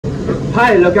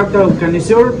Hi, Le Cocktail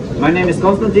Connoisseur. My name is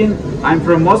Konstantin. I'm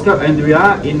from Moscow and we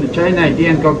are in Chainaya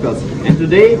Tea Cocktails. And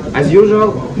today, as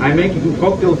usual, I'm making a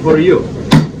cocktail for you.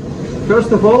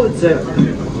 First of all, it's a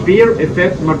Pear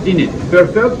Effect Martini.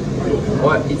 Perfect,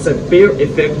 or it's a Pear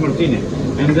Effect Martini.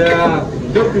 And the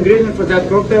top ingredient for that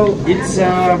cocktail, it's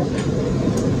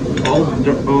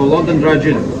London dry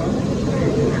gin.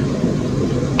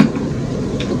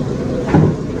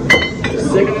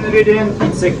 Second ingredient,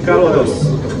 it's a Calvados.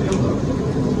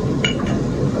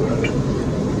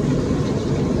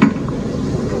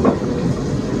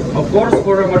 Of course,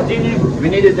 for a martini, we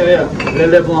needed a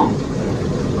Le Blanc.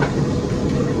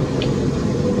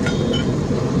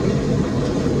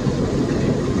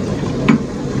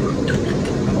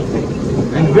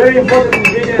 And very important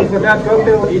ingredient for that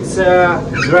cocktail, it's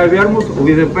dry vermouth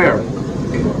with a pear.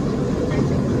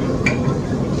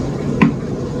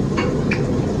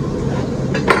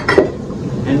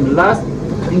 And last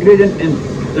ingredient, and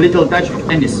a little touch of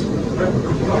anise.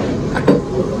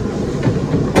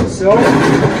 So,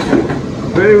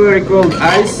 very cold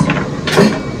ice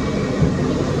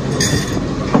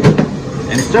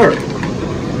and stir.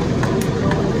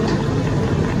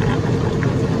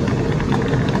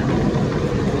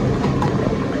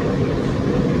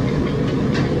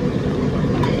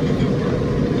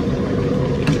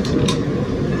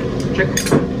 Check.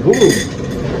 Boom.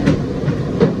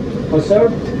 For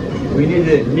serve, we need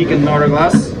a Nick and Nora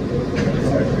glass.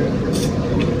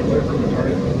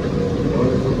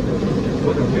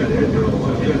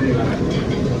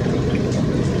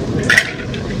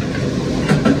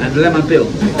 And lemon peel.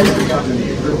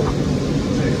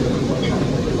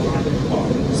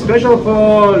 Special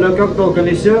for Le Cocktail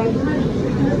Connoisseur,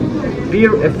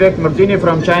 Pear Effect Martini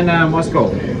from China,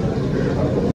 Moscow.